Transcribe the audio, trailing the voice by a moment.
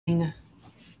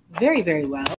very, very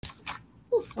well.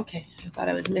 Ooh, okay, I thought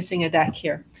I was missing a deck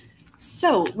here.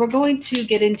 So we're going to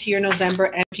get into your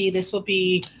November energy. This will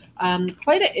be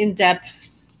quite an in-depth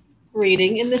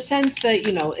reading in the sense that,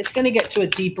 you know, it's going to get to a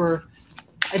deeper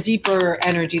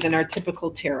energy than our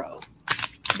typical tarot.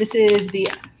 This is the,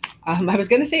 I was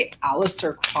going to say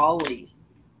Aleister Crowley.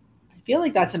 I feel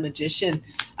like that's a magician.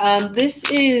 This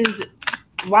is,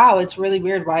 wow, it's really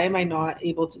weird. Why am I not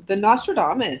able to? The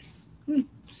Nostradamus.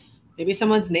 Maybe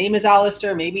someone's name is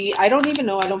Aleister. Maybe, I don't even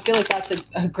know. I don't feel like that's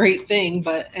a great thing,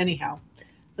 but anyhow,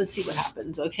 let's see what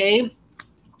happens, okay?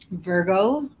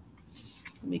 Virgo,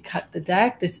 let me cut the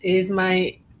deck. This is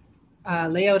my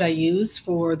layout I use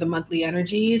for the monthly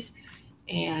energies,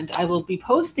 and I will be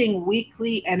posting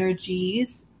weekly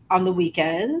energies on the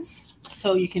weekends,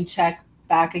 so you can check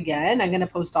back again. I'm going to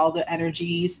post all the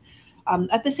energies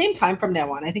at the same time from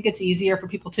now on. I think it's easier for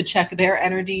people to check their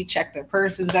energy, check their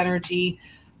person's energy,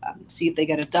 see if they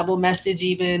get a double message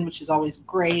even, which is always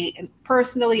great. And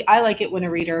personally, I like it when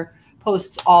a reader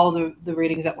posts all the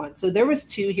readings at once. So there was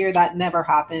 2 here. That never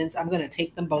happens. I'm going to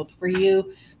take them both for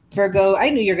you. Virgo, I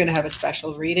knew you're going to have a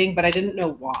special reading, but I didn't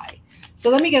know why. So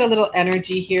let me get a little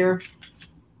energy here.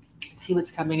 See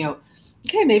what's coming out.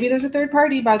 Okay, maybe there's a third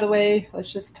party, by the way.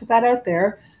 Let's just put that out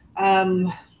there.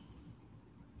 I'm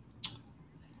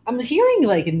hearing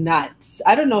like nuts.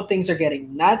 I don't know if things are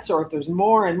getting nuts or if there's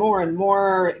more and more and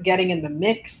more getting in the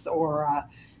mix or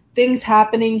things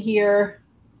happening here.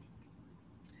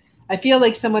 I feel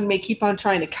like someone may keep on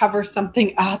trying to cover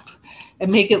something up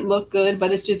and make it look good,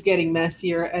 but it's just getting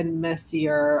messier and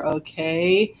messier,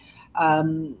 okay?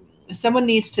 Someone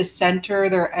needs to center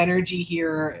their energy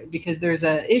here because there's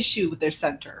an issue with their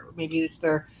center. Maybe it's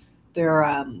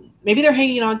maybe they're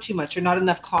hanging on too much or not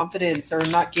enough confidence or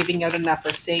not giving out enough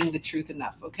or saying the truth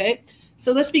enough, okay?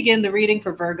 So let's begin the reading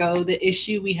for Virgo. The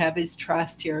issue we have is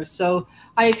trust here. So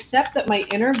I accept that my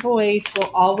inner voice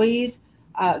will always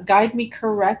guide me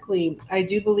correctly. I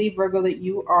do believe, Virgo, that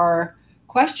you are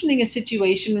questioning a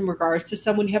situation in regards to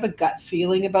someone. You have a gut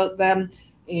feeling about them,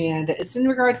 and it's in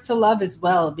regards to love as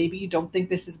well. Maybe you don't think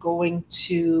this is going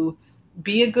to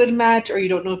be a good match, or you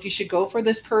don't know if you should go for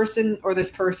this person, or this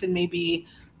person may be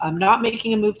not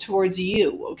making a move towards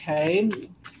you, okay?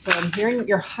 So I'm hearing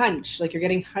your hunch, like you're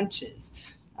getting hunches,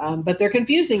 but they're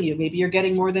confusing you. Maybe you're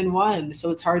getting more than one,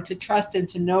 so it's hard to trust and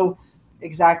to know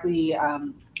exactly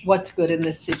what's good in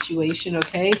this situation,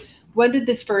 okay? When did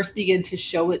this first begin to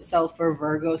show itself for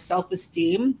Virgo?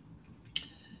 Self-esteem.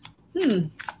 Let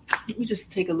me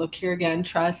just take a look here again.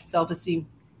 Trust, self-esteem.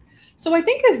 So I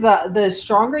think as the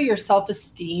stronger your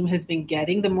self-esteem has been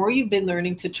getting, the more you've been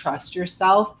learning to trust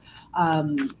yourself.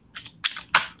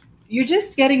 You're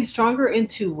just getting stronger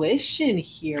intuition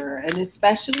here, and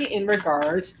especially in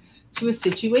regards to a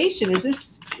situation. Is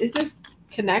this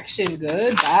connection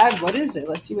good, bad? What is it?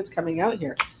 Let's see what's coming out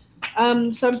here.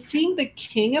 So I'm seeing the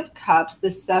King of Cups, the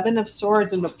 7 of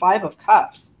Swords, and the 5 of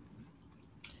Cups.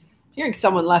 Hearing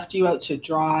someone left you out to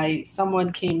dry.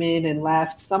 Someone came in and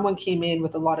left. Someone came in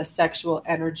with a lot of sexual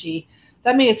energy.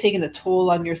 That may have taken a toll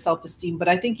on your self-esteem, but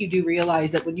I think you do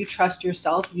realize that when you trust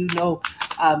yourself, you know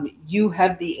you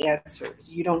have the answers.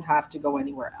 You don't have to go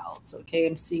anywhere else, okay?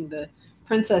 I'm seeing the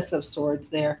Princess of Swords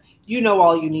there. You know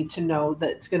all you need to know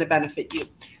that's going to benefit you.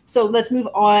 So let's move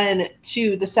on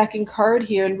to the second card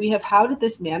here, and we have how did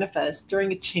this manifest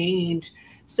during a change?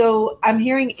 So I'm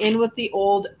hearing in with the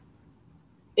old,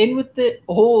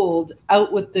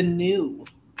 out with the new.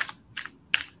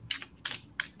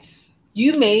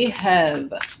 You may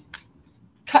have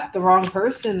cut the wrong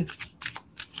person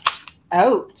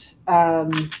out.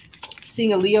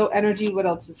 Seeing a Leo energy. What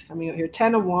else is coming out here?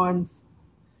 10 of Wands.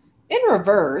 In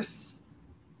reverse.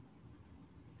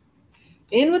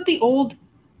 In with the old,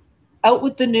 out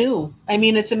with the new. I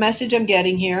mean, it's a message I'm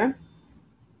getting here.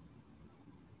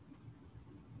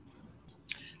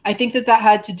 I think that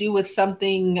had to do with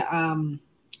something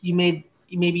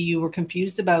maybe you were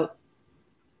confused about.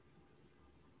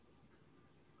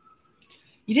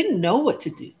 You didn't know what to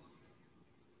do.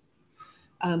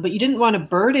 But you didn't want a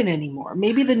burden anymore.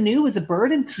 Maybe the new was a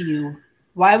burden to you.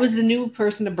 Why was the new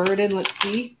person a burden? Let's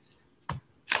see.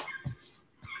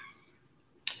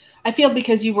 I feel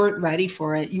because you weren't ready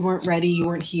for it. You weren't ready. You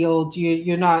weren't healed.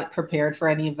 You're not prepared for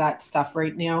any of that stuff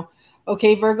right now.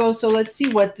 Okay, Virgo, so let's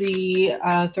see what the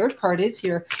third card is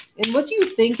here. And what do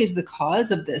you think is the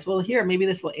cause of this? Well, here, maybe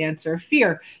this will answer.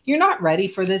 Fear. You're not ready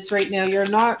for this right now. You're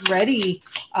not ready.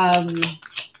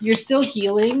 You're still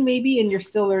healing, maybe, and you're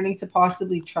still learning to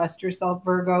possibly trust yourself,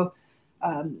 Virgo.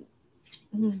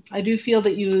 I do feel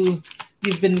that you've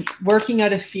been working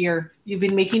out of fear. You've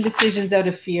been making decisions out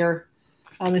of fear.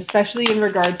 especially in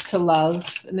regards to love,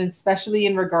 and especially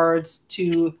in regards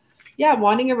to, yeah,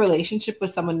 wanting a relationship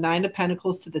with someone. 9 of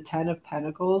Pentacles to the 10 of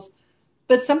Pentacles.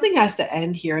 But something has to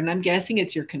end here, and I'm guessing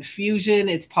it's your confusion.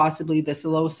 It's possibly this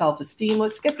low self-esteem.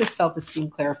 Let's get this self-esteem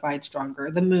clarified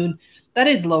stronger. The moon, that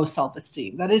is low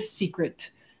self-esteem. That is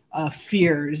secret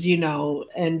fears, you know,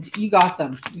 and you got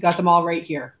them. You got them all right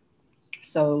here.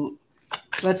 So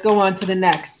let's go on to the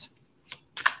next.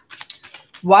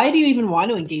 Why do you even want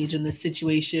to engage in this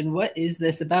situation? What is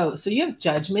this about? So you have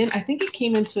Judgment. I think it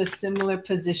came into a similar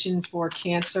position for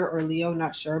Cancer or Leo.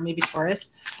 Not sure. Maybe Taurus.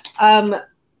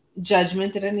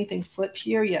 Judgment. Did anything flip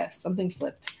here? Yes, something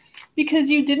flipped.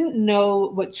 Because you didn't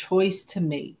know what choice to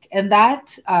make. And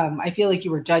that, I feel like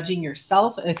you were judging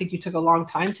yourself. I think you took a long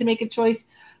time to make a choice.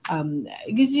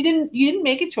 Because you didn't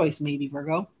make a choice, maybe,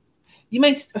 Virgo. You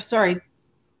might, sorry.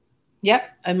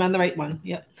 Yep, I'm on the right one.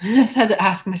 Yep. I just had to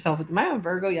ask myself, am I on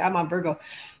Virgo? Yeah, I'm on Virgo.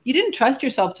 You didn't trust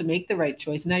yourself to make the right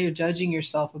choice. Now you're judging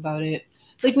yourself about it.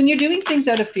 Like when you're doing things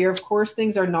out of fear, of course,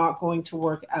 things are not going to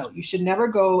work out. You should never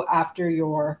go after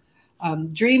your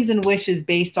dreams and wishes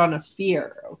based on a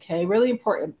fear. Okay, really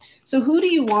important. So who do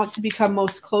you want to become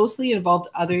most closely involved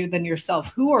other than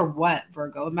yourself? Who or what,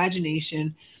 Virgo?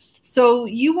 Imagination. So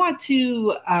you want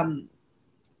to,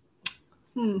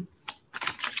 you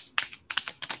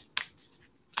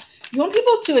want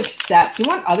people to accept, you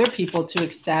want other people to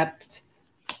accept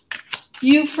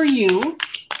you for you.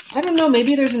 I don't know,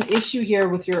 maybe there's an issue here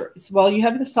with your, well, you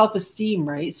have the self-esteem,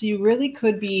 right? So you really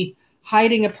could be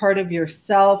hiding a part of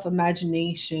yourself,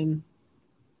 imagination.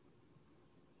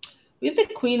 We have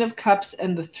the Queen of Cups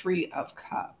and the Three of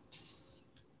Cups.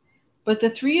 But the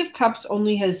Three of Cups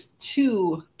only has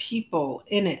 2 people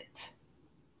in it.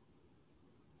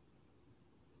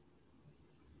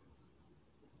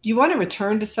 You want to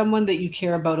return to someone that you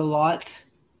care about a lot.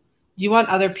 You want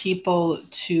other people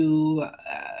to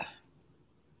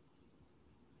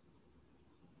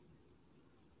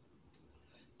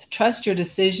trust your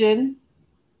decision.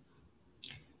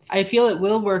 I feel it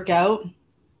will work out.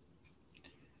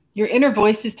 Your inner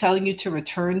voice is telling you to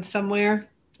return somewhere,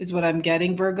 is what I'm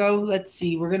getting, Virgo. Let's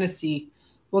see. We're going to see.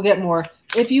 We'll get more.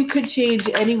 If you could change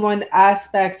any one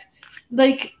aspect,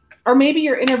 like, or maybe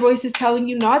your inner voice is telling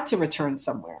you not to return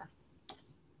somewhere. I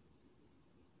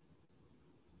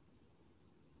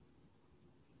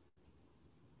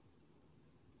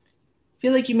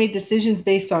feel like you made decisions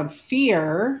based on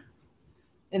fear.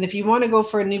 And if you want to go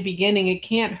for a new beginning, it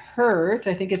can't hurt.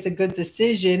 I think it's a good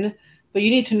decision, but you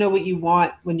need to know what you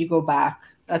want when you go back.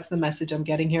 That's the message I'm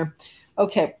getting here.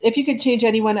 Okay. If you could change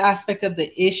any one aspect of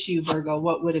the issue, Virgo,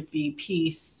 what would it be?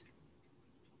 Peace.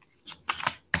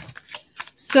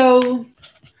 So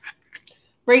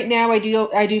right now I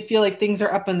do feel like things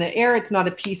are up in the air. It's not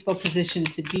a peaceful position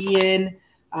to be in.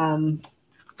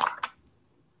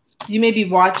 You may be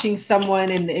watching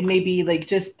someone and it may be like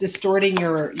just distorting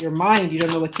your mind. You don't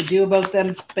know what to do about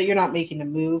them, but you're not making a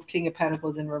move. King of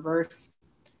Pentacles in reverse.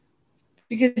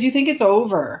 Because you think it's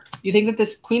over. You think that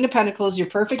this Queen of Pentacles, your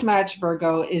perfect match,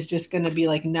 Virgo, is just going to be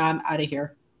like, nah, I'm out of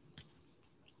here.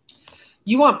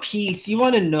 You want peace. You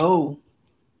want to know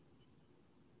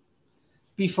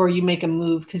before you make a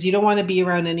move because you don't want to be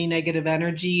around any negative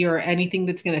energy or anything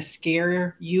that's going to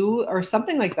scare you or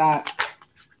something like that.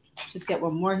 Just get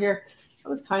one more here. That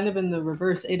was kind of in the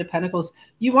reverse. 8 of Pentacles.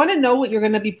 You want to know what you're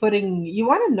going to be putting. You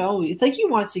want to know. It's like you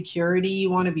want security. You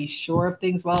want to be sure of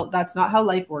things. Well, that's not how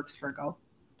life works, Virgo.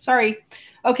 Sorry.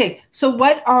 Okay. So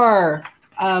what are,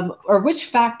 or which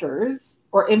factors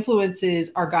or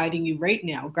influences are guiding you right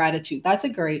now? Gratitude. That's a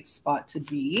great spot to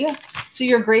be. So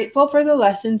you're grateful for the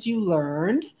lessons you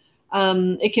learned.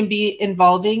 It can be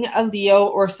involving a Leo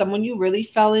or someone you really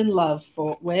fell in love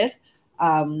with.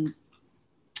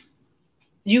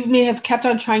 You may have kept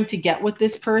on trying to get with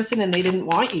this person and they didn't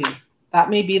want you.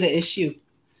 That may be the issue.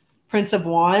 Prince of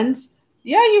Wands.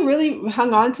 Yeah, you really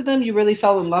hung on to them. You really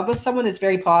fell in love with someone. It's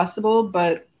very possible,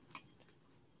 but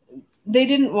they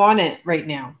didn't want it right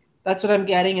now. That's what I'm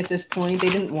getting at this point.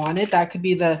 They didn't want it. That could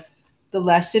be the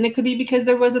lesson. It could be because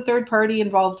there was a third party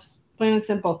involved. Plain and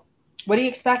simple. What do you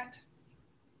expect?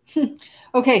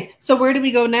 Okay, so where do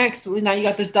we go next? Now you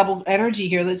got this double energy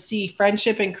here. Let's see,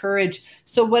 friendship and courage.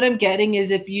 So what I'm getting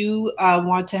is if you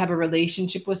want to have a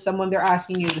relationship with someone, they're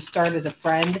asking you to start as a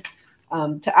friend,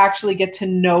 to actually get to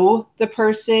know the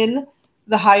person,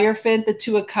 the Hierophant, the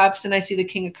 2 of Cups, and I see the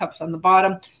King of Cups on the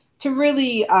bottom, to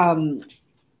really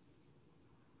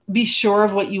be sure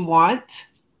of what you want.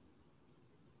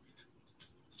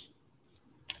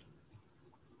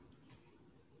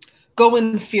 Go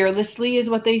in fearlessly is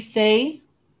what they say.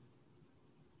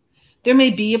 There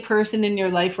may be a person in your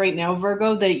life right now,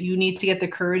 Virgo, that you need to get the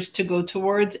courage to go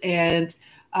towards and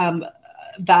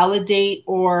validate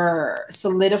or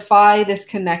solidify this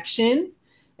connection.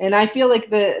 And I feel like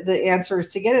the answer is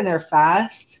to get in there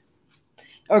fast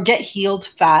or get healed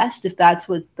fast. If that's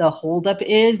what the holdup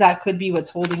is, that could be what's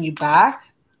holding you back.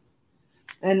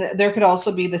 And there could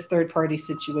also be this third party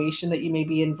situation that you may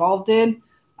be involved in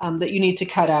that you need to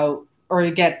cut out or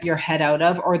get your head out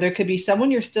of. Or there could be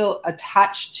someone you're still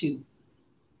attached to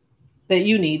that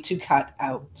you need to cut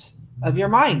out of your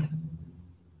mind.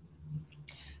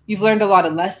 You've learned a lot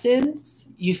of lessons.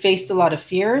 You faced a lot of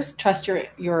fears. Trust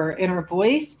your inner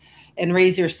voice and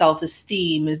raise your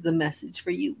self-esteem is the message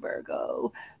for you,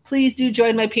 Virgo. Please do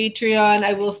join my Patreon.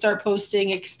 I will start posting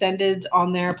extendeds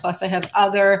on there. Plus, I have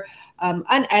other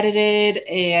unedited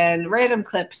and random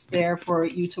clips there for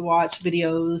you to watch,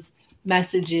 videos,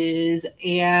 messages.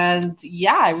 And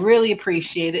yeah, I really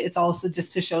appreciate it. It's also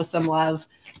just to show some love.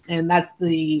 And that's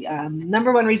the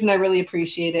number one reason I really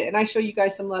appreciate it. And I show you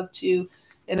guys some love too.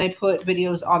 And I put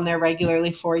videos on there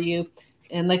regularly for you.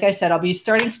 And like I said, I'll be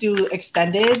starting to do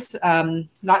extendeds,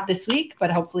 not this week,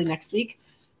 but hopefully next week.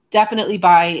 Definitely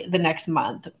by the next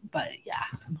month. But yeah,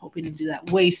 I'm hoping to do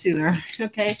that way sooner.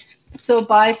 Okay. So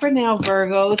bye for now,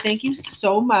 Virgo. Thank you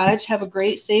so much. Have a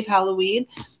great, safe Halloween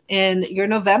and your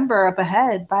November up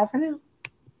ahead. Bye for now.